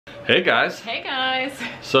Hey guys. Hey guys.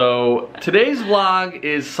 So today's vlog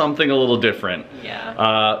is something a little different.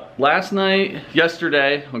 Yeah. Last night,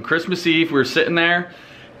 yesterday, on Christmas Eve, we were sitting there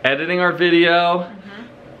editing our video,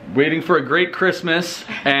 waiting for a great Christmas,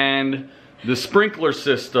 and the sprinkler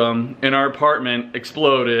system in our apartment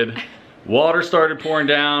exploded. Water started pouring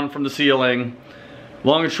down from the ceiling.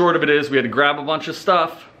 Long and short of it is, we had to grab a bunch of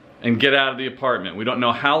stuff and get out of the apartment. We don't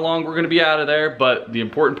know how long we're gonna be out of there, but the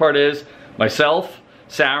important part is, myself,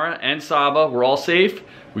 Sarah, and Saba, we're all safe.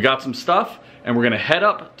 We got some stuff, and we're gonna head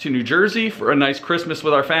up to New Jersey for a nice Christmas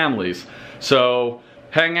with our families. So,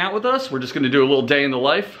 hang out with us. We're just gonna do a little day in the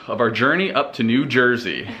life of our journey up to New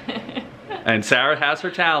Jersey. And Sarah has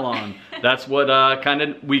her towel on. That's what kind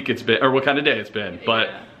of week it's been, or what kind of day it's been. But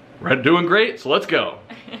we're doing great, so let's go.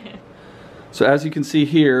 So as you can see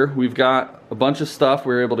here, we've got a bunch of stuff.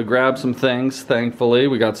 We were able to grab some things, thankfully.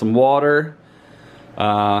 We got some water,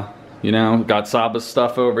 you know, got Saba's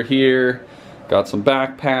stuff over here, got some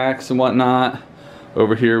backpacks and whatnot.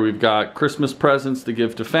 Over here we've got Christmas presents to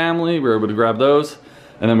give to family. We were able to grab those.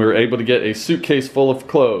 And then we were able to get a suitcase full of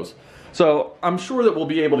clothes. So I'm sure that we'll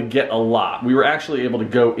be able to get a lot. We were actually able to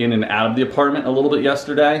go in and out of the apartment a little bit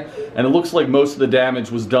yesterday, and it looks like most of the damage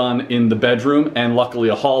was done in the bedroom and luckily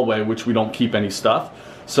a hallway, which we don't keep any stuff.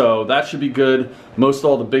 So that should be good. Most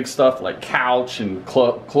all the big stuff like couch and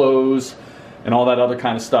clothes and all that other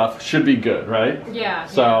kind of stuff should be good, right? Yeah.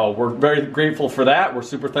 So we're very grateful for that. We're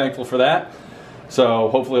super thankful for that. So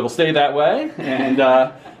hopefully it'll stay that way. And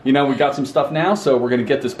you know, we got some stuff now, so we're gonna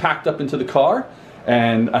get this packed up into the car.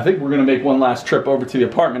 And I think we're going to make one last trip over to the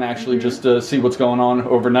apartment actually just to see what's going on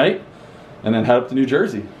overnight and then head up to New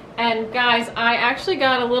Jersey. And guys, I actually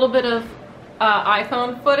got a little bit of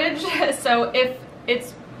iPhone footage, so if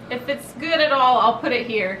it's good at all, I'll put it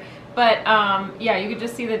here. But yeah, you could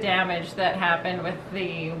just see the damage that happened with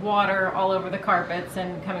the water all over the carpets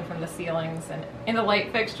and coming from the ceilings and in the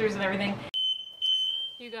light fixtures and everything.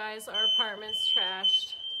 You guys, our apartment's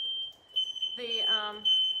trashed.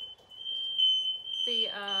 The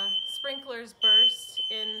sprinklers burst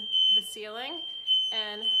in the ceiling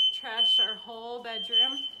and trashed our whole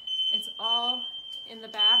bedroom. It's all in the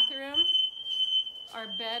bathroom. Our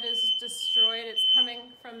bed is destroyed. It's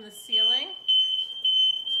coming from the ceiling.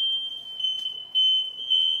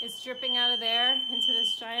 It's dripping out of there into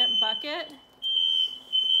this giant bucket.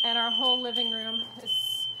 And our whole living room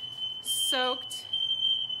is soaked.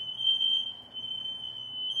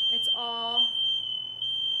 It's all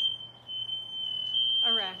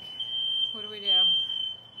a wreck. What do we do?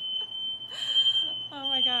 Oh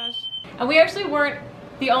my gosh. And we actually weren't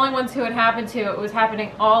the only ones who it happened to. It was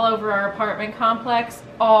happening all over our apartment complex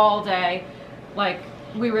all day. Like,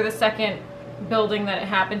 we were the second building that it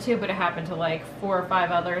happened to, but it happened to like 4 or 5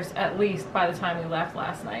 others at least by the time we left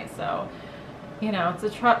last night. So, you know, it's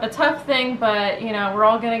a tough thing, but you know, we're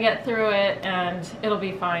all gonna get through it and it'll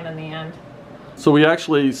be fine in the end. So we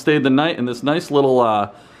actually stayed the night in this nice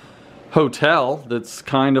little hotel that's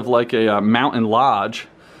kind of like a mountain lodge.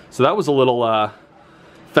 So that was a little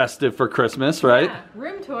festive for Christmas, right? Yeah,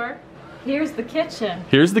 room tour. Here's the kitchen.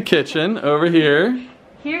 Here's the kitchen over here.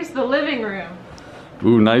 Here's the living room.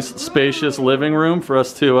 Ooh, nice spacious living room for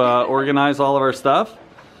us to organize all of our stuff.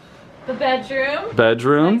 The bedroom.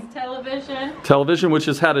 Bedroom. Nice television. Television, which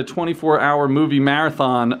has had a 24-hour movie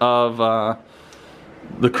marathon of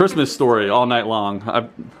the Christmas Story all night long.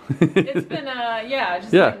 It's been,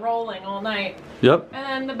 like rolling all night. Yep. And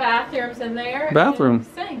then the bathroom's in there. Bathroom.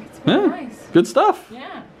 Sink. It's really nice. Good stuff.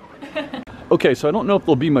 Yeah. Okay, so I don't know if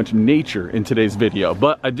there'll be much nature in today's video,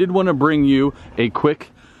 but I did want to bring you a quick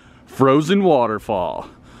frozen waterfall.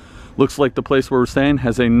 Looks like the place where we're staying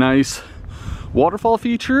has a nice waterfall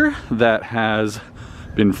feature that has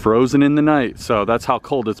been frozen in the night. So that's how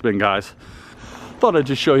cold it's been, guys. Thought I'd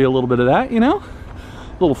just show you a little bit of that, you know?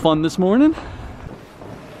 A little fun this morning.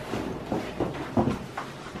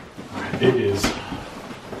 It is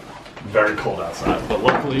very cold outside, but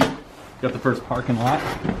luckily got the first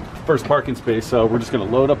parking space, so we're just gonna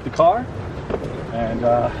load up the car and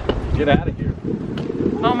get out of here.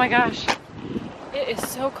 Oh my gosh, it is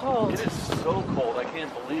so cold. It is so cold. I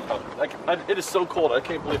can't believe how it is so cold. I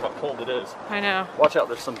can't believe how cold it is. I know. Watch out,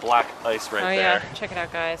 there's some black ice right there. Oh yeah, check it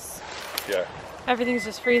out, guys. Yeah. Everything's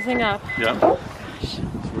just freezing up. Yeah. Oh gosh. So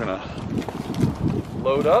we're gonna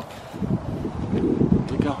load up.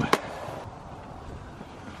 We're going.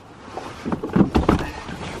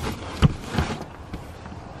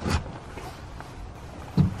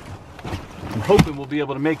 I'm hoping we'll be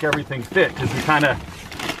able to make everything fit because we kind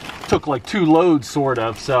of took like 2 loads, sort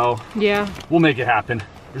of. So yeah, we'll make it happen.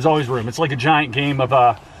 There's always room. It's like a giant game of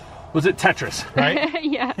was it Tetris, right?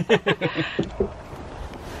 Yeah.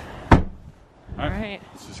 right.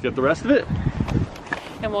 Let's just get the rest of it.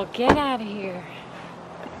 And we'll get out of here.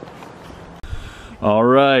 All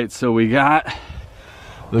right, so we got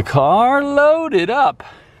the car loaded up.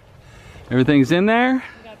 Everything's in there.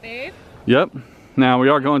 You got Babe? Yep. Now we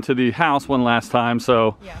are going to the house one last time,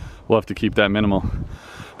 so yeah, we'll have to keep that minimal.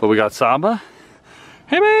 But we got Saba.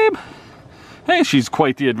 Hey, babe. Hey, she's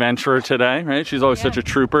quite the adventurer today, right? She's always such a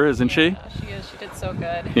trooper, isn't she? Yeah, she is. She did so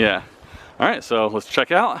good. Yeah. All right, so let's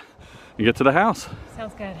check out and get to the house.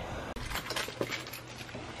 Sounds good.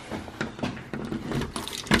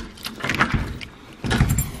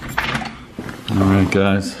 All right,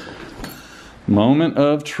 guys. Moment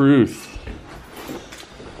of truth.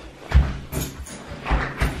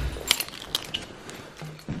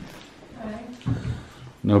 Okay.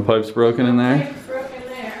 No pipes broken in there? Pipes broken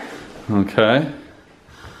there. Okay.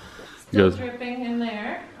 Still dripping in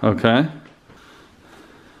there. Okay.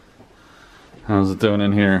 How's it doing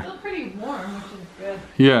in here? Still pretty warm, which is good.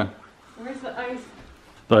 Yeah. Where's the ice?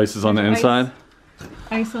 The ice is on the inside?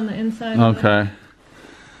 Ice on the inside. Okay.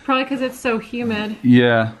 Probably because it's so humid.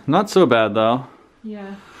 Yeah, not so bad though.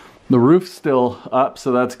 Yeah. The roof's still up,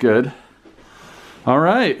 so that's good. All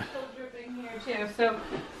right. Still dripping here too, so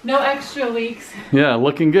no extra leaks. Yeah,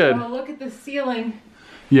 looking good. Oh, look at the ceiling.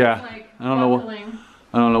 Yeah. Like I don't know buckling.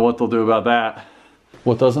 I don't know what they'll do about that.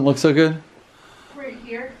 What doesn't look so good? Right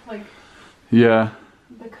here, like Yeah.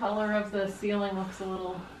 the color of the ceiling looks a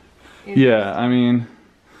little. Yeah, I mean,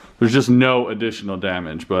 there's just no additional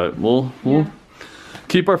damage, but we'll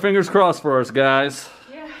keep our fingers crossed for us, guys.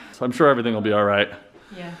 Yeah. So I'm sure everything will be all right.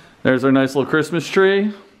 Yeah. There's our nice little Christmas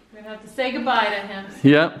tree. We're gonna have to say goodbye to him.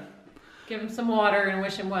 Yep. Give him some water and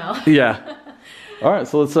wish him well. Yeah. All right,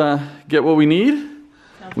 so let's get what we need.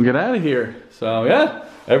 We'll get out of here. So yeah,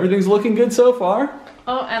 everything's looking good so far.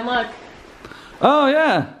 Oh, and look. Oh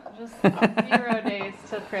yeah. Just 0 days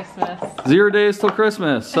till Christmas. 0 days till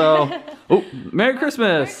Christmas. So, oh, Merry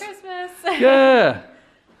Christmas. Merry Christmas. Yeah.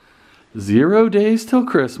 0 days till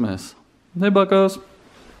Christmas. Hey, buckos.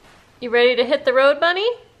 You ready to hit the road, bunny?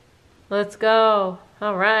 Let's go.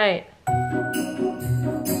 All right.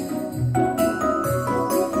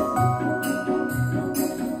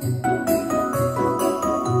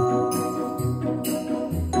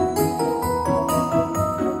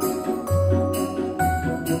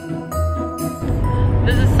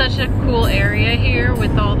 This is such a cool area here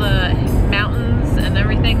with all the mountains and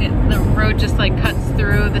everything. The road just like cuts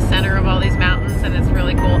through the center of all these mountains, and it's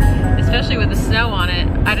really cool, especially with the snow on it.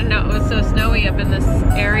 I didn't know it was so snowy up in this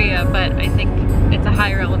area, but I think it's a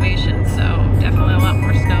higher elevation, so definitely a lot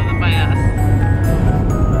more snow than by us.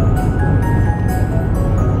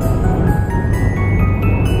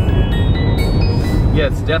 Yeah,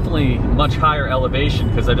 it's definitely much higher elevation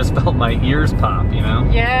because I just felt my ears pop, you know?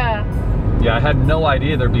 Yeah. Yeah, I had no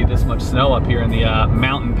idea there'd be this much snow up here in the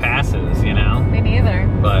mountain passes, you know? Me neither.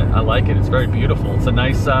 But I like it. It's very beautiful. It's a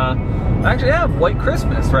nice, actually, yeah, white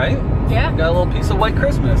Christmas, right? Yeah. Got a little piece of white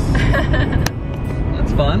Christmas.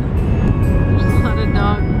 That's fun. There's a lot of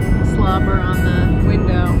dog slobber on the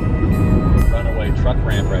window. Runaway truck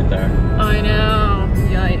ramp right there. I know.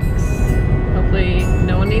 Yikes. Hopefully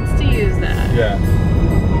no one needs to use that. Yeah.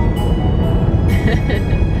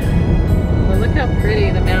 Well, look how pretty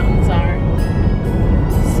the mountains are.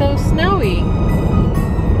 So snowy.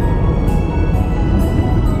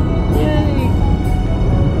 Yay.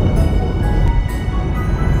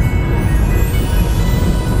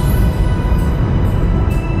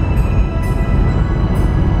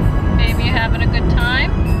 Baby, you having a good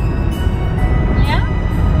time? Yeah?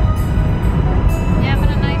 You having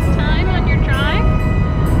a nice time on your drive?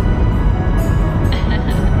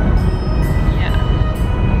 Yeah.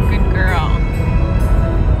 Good girl.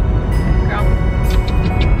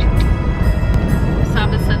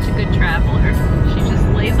 Saba's such a good traveler. She just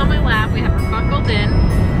lays on my lap. We have her buckled in,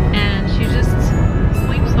 and she just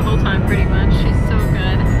sleeps the whole time pretty much. She's so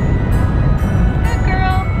good. Good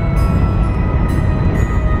girl.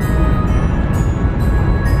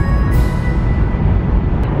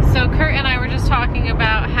 So Kurt and I were just talking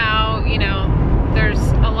about how, you know, there's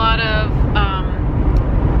a lot of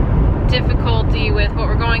difficulty with what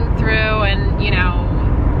we're going through, and, you know,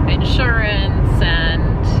 insurance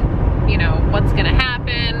and, you know, what's gonna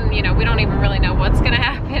happen. You know, we don't even really know what's gonna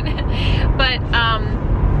happen. But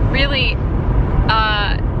really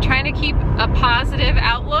trying to keep a positive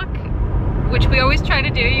outlook, which we always try to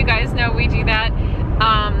do, you guys know we do that,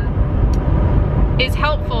 is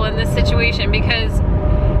helpful in this situation, because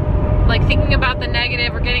like thinking about the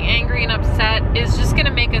negative or getting angry and upset is just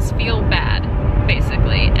gonna make us feel bad,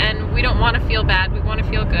 basically. And we don't want to feel bad, we want to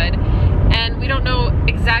feel good. and we don't know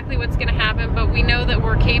exactly what's gonna happen, but we know that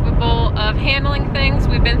we're capable of handling things.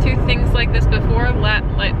 We've been through things like this before.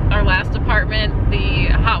 Like our last apartment, the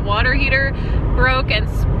hot water heater broke and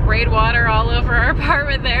sprayed water all over our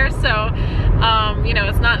apartment there, so you know,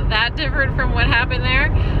 it's not that different from what happened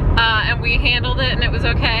there, and we handled it and it was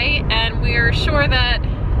okay, and we're sure that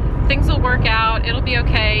things will work out. It'll be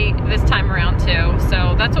okay this time around too.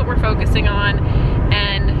 So that's what we're focusing on,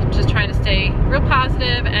 and just trying to stay real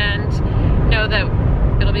positive and know that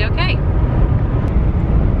it'll be okay.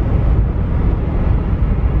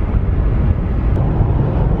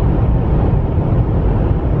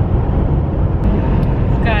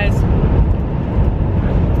 Guys,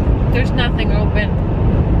 there's nothing open.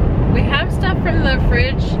 We have stuff from the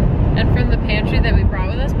fridge and from the pantry that we brought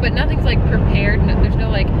with us, but nothing's like prepared. There's no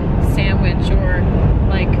like sandwich or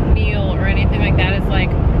like meal or anything like that. It's like,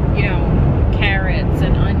 you know, carrots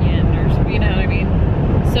and onion, or you know what I mean?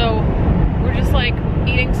 So we're just like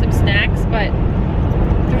eating some snacks, but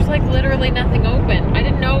there's like literally nothing open. I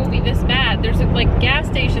didn't know it would be this bad. There's like gas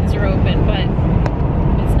stations are open, but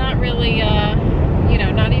it's not really, you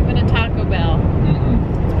know, not even a Taco Bell.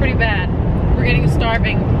 It's pretty bad. We're getting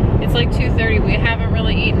starving. It's like 2:30. We haven't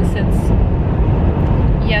really eaten since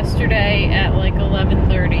yesterday at like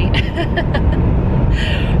 11:30.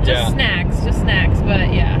 Just snacks,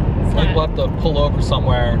 but yeah. I think we'll have to pull over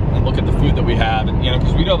somewhere and look at the food that we have, and you know,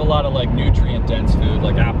 because we do have a lot of like nutrient dense food,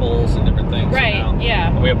 like apples and different things. Right. You know? Yeah.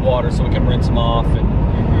 And we have water, so we can rinse them off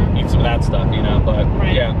and eat some of that stuff, you know. But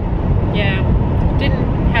right. Yeah. Didn't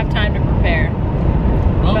have time to prepare,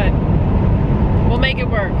 but we'll make it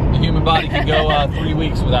work. The human body can go 3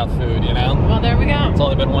 weeks without food, you know. Well, there we go. It's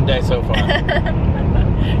only been 1 day so far.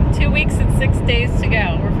 2 weeks and 6 days to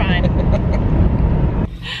go. We're fine.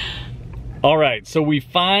 All right, so we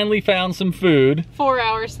finally found some food. 4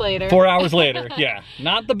 hours later. 4 hours later, yeah.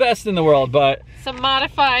 Not the best in the world, but some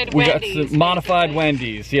modified Wendy's. We got some modified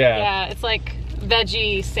Wendy's, yeah. Yeah, it's like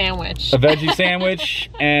veggie sandwich. A veggie sandwich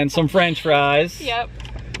and some French fries. Yep.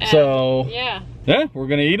 And so yeah, we're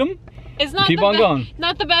gonna eat them. It's not keep on going.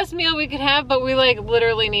 Not the best meal we could have, but we like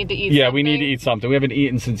literally need to eat. Yeah, something. we need to eat something. We haven't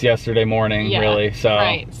eaten since yesterday morning, really. So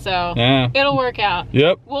right, so it'll work out.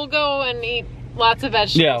 Yep. We'll go and eat lots of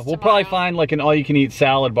vegetables. Yeah, we'll probably find like an all-you-can-eat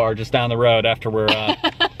salad bar just down the road after we're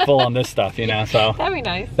full on this stuff, you know. So that'd be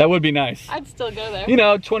nice. That would be nice. I'd still go there. You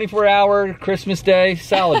know, 24-hour Christmas Day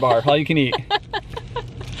salad bar, all you can eat.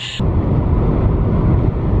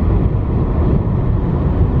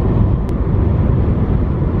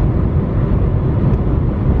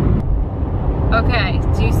 Okay,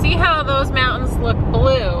 do you see how those mountains look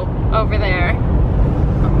blue over there?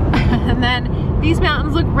 And then these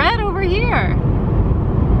mountains look red over here.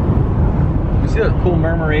 You see that cool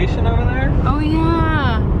murmuration over there? Oh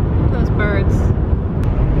yeah, look at those birds.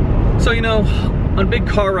 So, you know, on big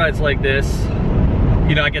car rides like this,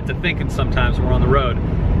 you know, I get to thinking sometimes when we're on the road.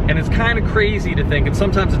 And it's kind of crazy to think, and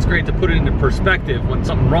sometimes it's great to put it into perspective when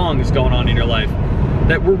something wrong is going on in your life,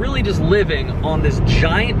 that we're really just living on this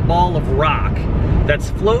giant ball of rock that's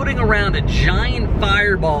floating around a giant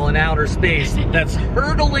fireball in outer space that's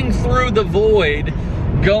hurtling through the void,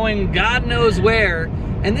 going God knows where,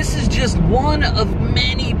 and this is just one of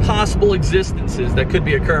many possible existences that could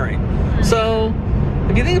be occurring. So,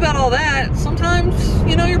 if you think about all that, sometimes,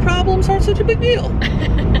 you know, your problems aren't such a big deal.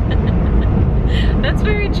 That's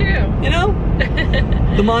very true. You know?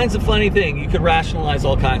 The mind's a funny thing. You could rationalize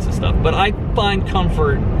all kinds of stuff. But I find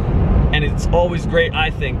comfort, and it's always great,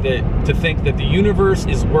 I think, to think that the universe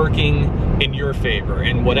is working in your favor.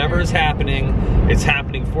 And whatever is happening, it's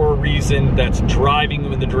happening for a reason that's driving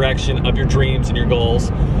you in the direction of your dreams and your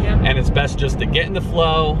goals. Yeah. And it's best just to get in the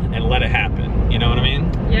flow and let it happen. You know what I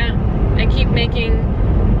mean? Yeah. And keep making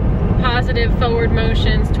positive forward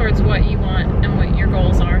motions towards what you want and what your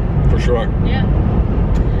goals are. For sure. Yeah.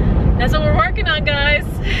 That's what we're working on, guys.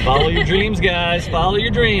 Follow your dreams, guys. Follow your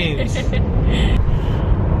dreams. Check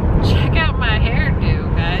out my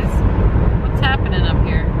hairdo, guys. What's happening up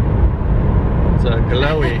here? It's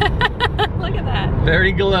glowy. Look at that.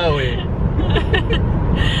 Very glowy.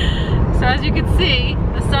 So as you can see,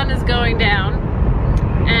 the sun is going down,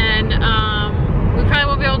 and we probably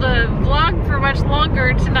won't be able to vlog for much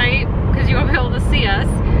longer tonight because you won't be able to see us.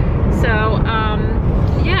 So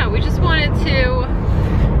yeah, we just wanted to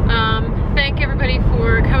thank everybody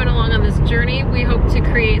for coming along on this journey. We hope to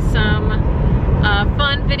create some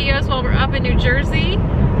fun videos while we're up in New Jersey,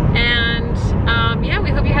 and yeah, we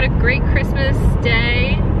hope you had a great Christmas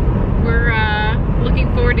day. We're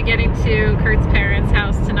looking forward to getting to Kurt's parents'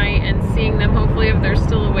 house tonight and seeing them, hopefully, if they're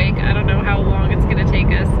still awake. I don't know how long it's gonna take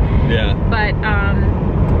us. Yeah. But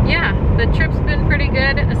yeah, the trip's been pretty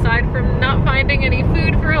good, aside from not finding any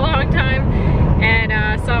food for a long time. And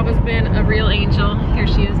Sava's been a real angel. Here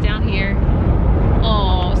she is down here.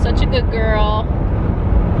 Oh, such a good girl.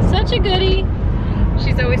 Such a goodie.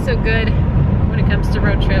 She's always so good when it comes to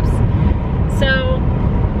road trips. So,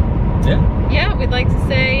 yeah, we'd like to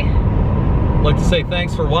say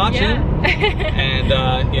thanks for watching.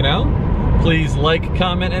 And, you know, please like,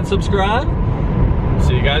 comment, and subscribe.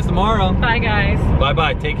 See you guys tomorrow. Bye, guys.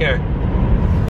 Bye-bye. Take care.